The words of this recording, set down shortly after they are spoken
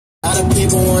my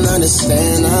people won't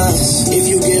understand us. If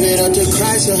you give it up to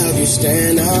Christ, he'll help you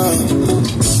stand up.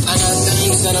 I got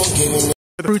things that I'm giving.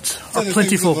 The fruits are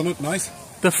plentiful.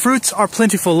 The fruits are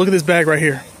plentiful. Look at this bag right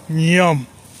here. Yum.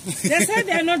 They said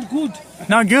they're not good.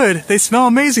 Not good. They smell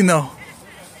amazing though.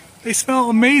 They smell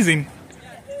amazing.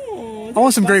 I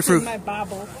want some grapefruit.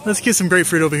 Let's get some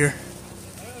grapefruit over here.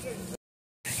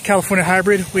 California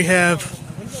hybrid. We have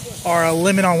our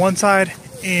lemon on one side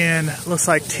and looks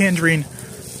like tangerine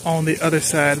on the other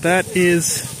side. That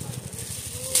is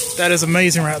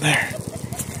amazing right there.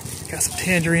 Got some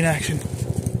tangerine action.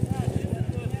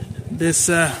 This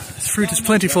fruit is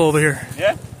plentiful over here.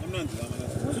 Yeah?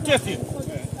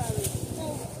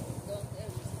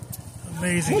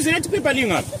 Amazing.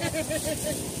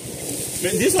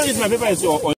 This one is my paper.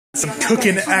 Some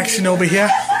cooking action over here.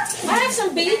 I have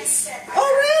some beets.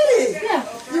 Oh, really? Yeah.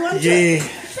 You want Yeah. to?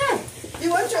 Sure. You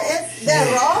want to eat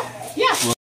that raw? Yeah.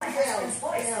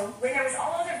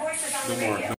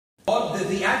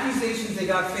 The accusations that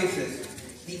God faces,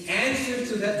 the answer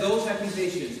to those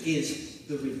accusations is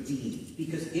the redeemed.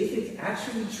 Because if it's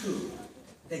actually true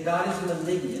that God is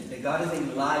malignant, that God is a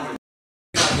liar.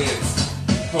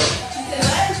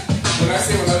 When I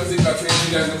say when I say about change,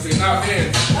 you guys gonna say not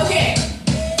man's. Okay.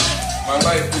 My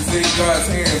life is in God's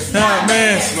hands. Not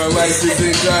man's. My life is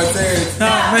in God's hands.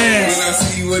 Not man's. When I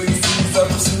see what he sees, I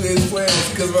pursue his plans.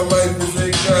 Because my life is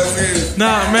in God's hands.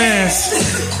 Not man's.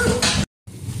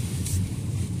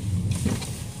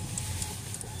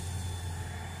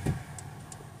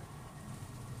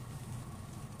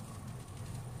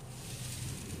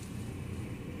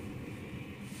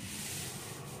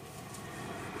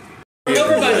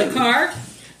 Over by the car,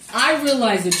 I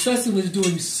realized that Tristan was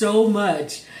doing so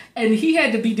much, and he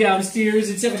had to be downstairs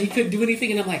and stuff, and he couldn't do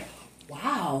anything. And I'm like,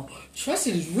 "Wow,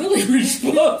 Tristan is really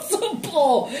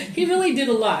responsible. He really did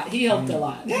a lot. He helped a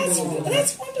lot. That's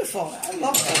wonderful. I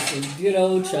love that. You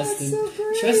know, Tristan. so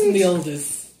great. Tristan, the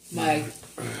oldest, my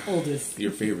oldest.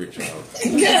 Your favorite child.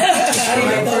 You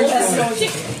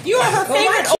are her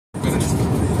favorite.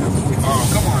 Oh,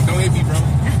 come on. Don't hit me, bro.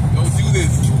 Don't do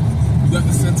this. You got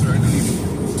the center right now.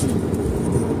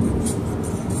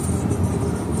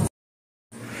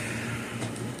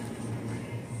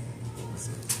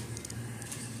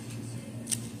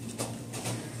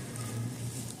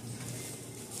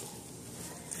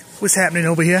 What's happening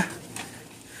over here?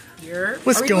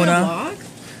 What's going on?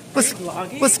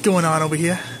 What's going on over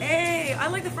here? Hey, I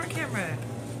like the front camera.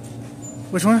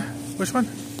 Which one? Which one?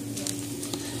 Did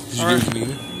you get what you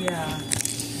needed? Yeah. I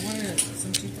wanted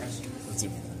some toothbrush. That's it.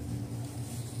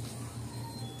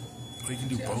 Oh, you can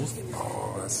do both?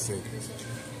 Oh, that's sick.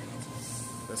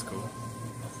 That's cool.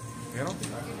 Yeah, I don't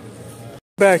think I can do that.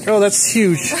 Back. Oh, that's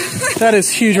huge. That is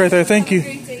huge right there. Thank you.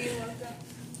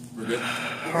 We're good?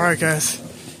 All right, guys.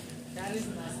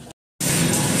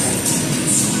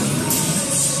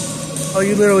 Oh,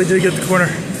 you literally did get the corner.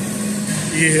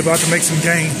 Yeah, about to make some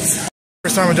gains.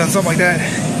 First time I've done something like that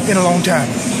in a long time.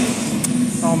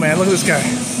 Oh man, look at this guy.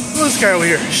 Look at this guy over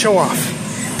here. Show off.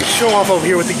 Show off over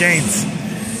here with the gains.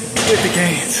 With the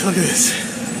gains. Look at this.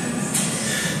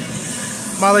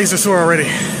 My legs are sore already.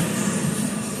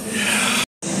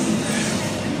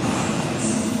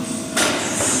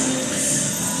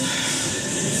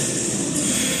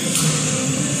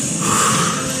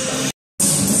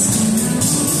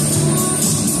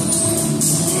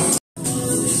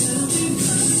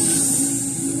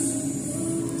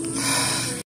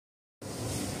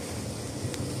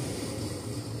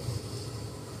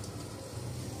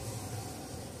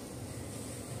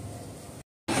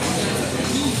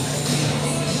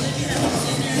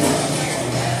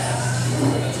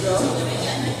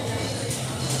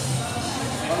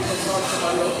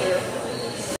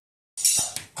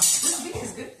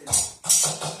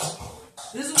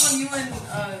 This is one you and,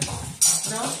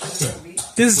 no?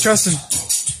 This is Tristan.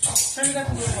 Turn it up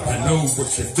a little more. I know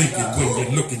what you're thinking when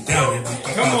you're looking down at me.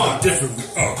 Come on, different we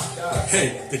are. Hey,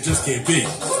 it just can't be.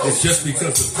 It's just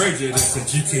because of prejudice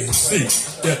that you can't see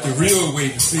that the real way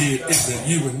to see it is that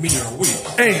you and me are we.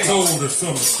 Hey. I told her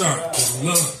from the start to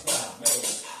love.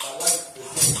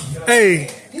 Hey,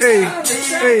 hey,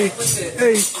 hey,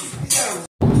 hey.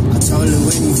 I told her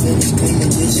when you finish cleaning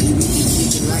dishes, we can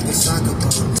keep it like a soccer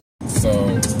ball. So, I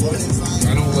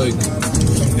don't like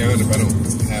come down if I don't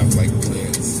have like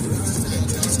plans.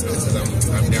 Because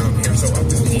I'm down here so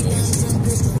often.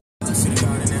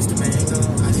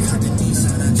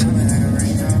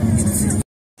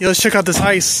 Yo, let's check out this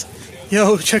ice.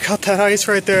 Yo, check out that ice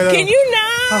right there. Though. Can you not?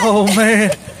 Oh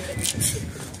man,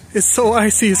 it's so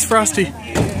icy. It's frosty.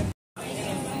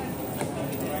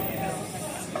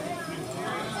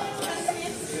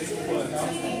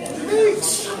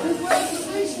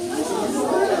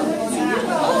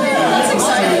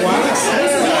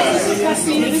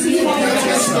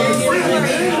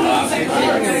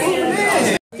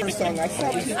 song. I saw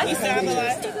it. I sound a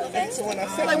lot. That's the one I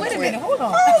said. Like, wait a minute, hold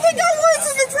on. Oh, they got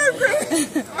voices in the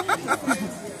group.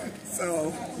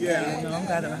 So, yeah. No, I'm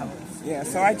glad of house. Yeah,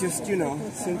 so I just, you know,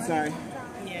 since I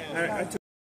took.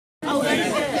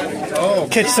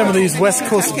 Catch some of these West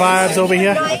Coast vibes over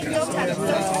here.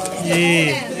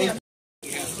 Yeah.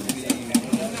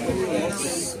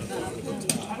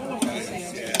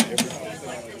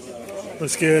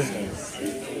 Looks good.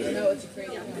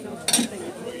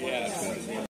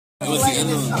 I'm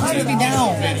gonna be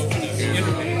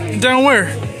down. Down where?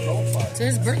 To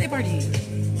his birthday party.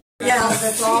 Yeah,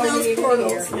 that's all you need to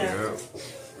hear. Yeah,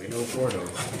 we know Porto.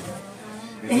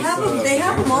 They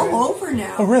have them all over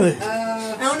now. Oh, really?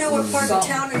 I don't know what part of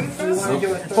town are you from?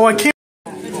 Oh, I can't.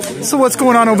 So what's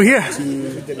going on over here?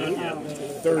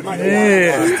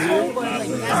 Yeah.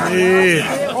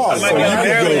 Yeah. Oh, so you can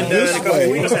go this way,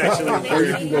 or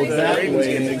you can go that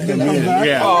way and then come in.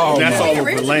 Yeah, that's all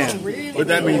over land. But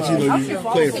that means, you know, you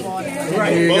play it. Yeah,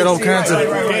 you got all kinds of...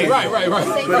 Right.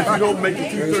 But if you don't make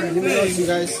it 2:30, you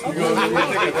guys,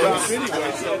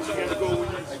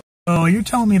 Oh, you're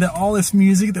telling me that all this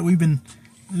music that we've been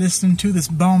listening to, this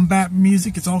boom bap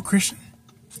music, it's all Christian?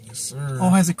 Yes, sir.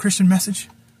 All has a Christian message?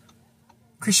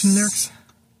 Christian lyrics?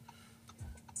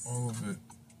 All of it.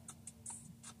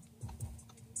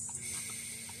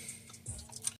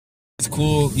 It's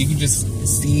cool. You can just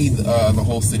see the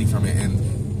whole city from it, and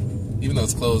even though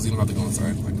it's closed, you don't have to go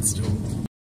inside. Like, it's still.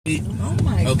 Oh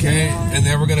my God. Okay, and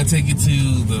then we're gonna take you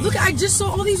to the. Look, I just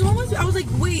saw all these homeless people. I was like,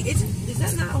 wait, is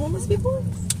that not homeless people?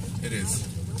 It is.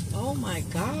 Oh my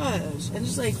gosh. And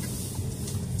it's like.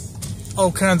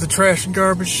 All kinds of trash and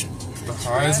garbage. The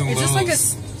highs and Is lows. this like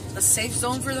a safe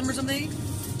zone for them or something?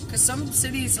 Because some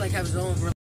cities like have zones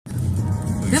where.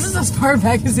 This is as far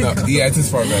back as it goes. Yeah, it's as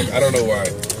far back. I don't know why.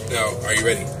 Now, are you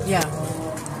ready? Yeah.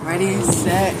 Ready,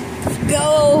 set,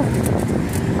 go.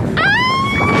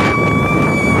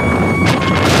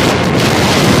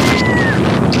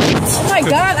 Oh my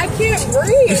God, I can't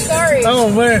breathe. Sorry. Oh,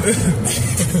 man.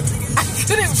 I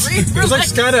couldn't breathe for It's like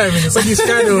skydiving. It's like you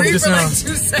skydiving just now. like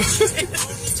 2 seconds.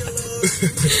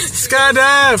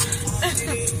 Skydive!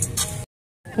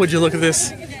 Would you look at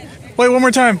this? Wait, one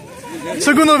more time.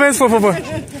 Segundo vez, por favor.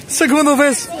 Segundo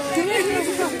vez.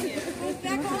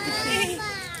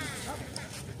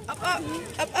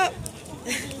 Up.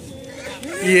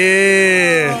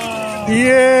 Yeah.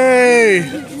 Yay.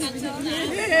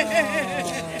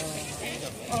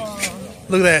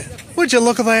 Look at that. Would you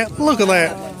look at that? Look at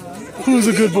that. Who's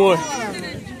a good boy?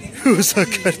 Who's a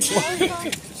good boy?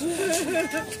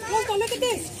 Look at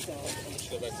this.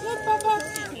 Look, Papa.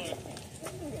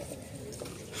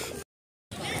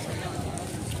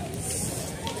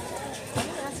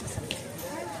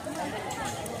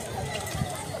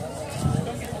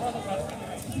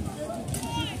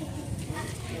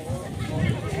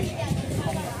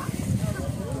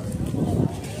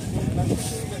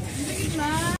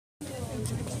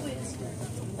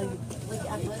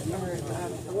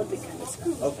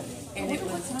 And it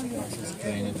was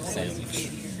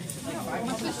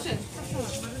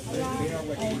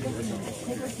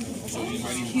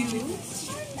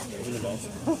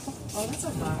oh, that's a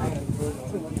vibe.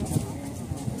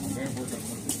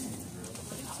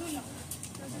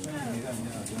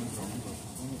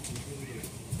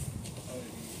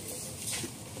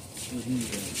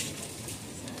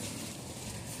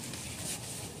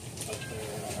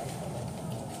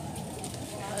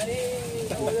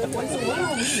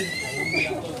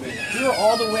 You were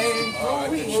all the way.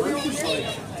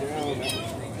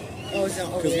 Oh, it's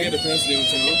down over Because we had the president in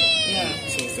town. Yeah.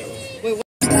 So it's that way. Wait, what?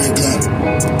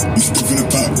 I'm stuck in the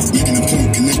pot, making a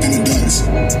point, connecting the dots.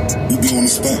 We blow on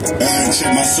the spot. I check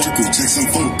my circle, check some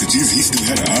folk, cause Jesus, he still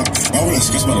had a op. Why would I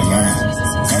stress about a line?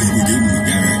 How you been getting the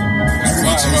gang? I got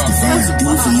my chance to find. Do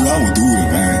it for you, I would do it,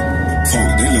 man.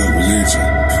 Folk, they love religion.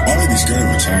 Why they be scared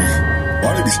of a chain? Why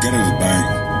they be scared of the bank?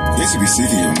 They should be sick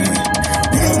of your name.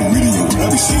 When I be reading your word, I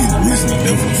be seeing the reason the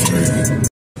devil afraid.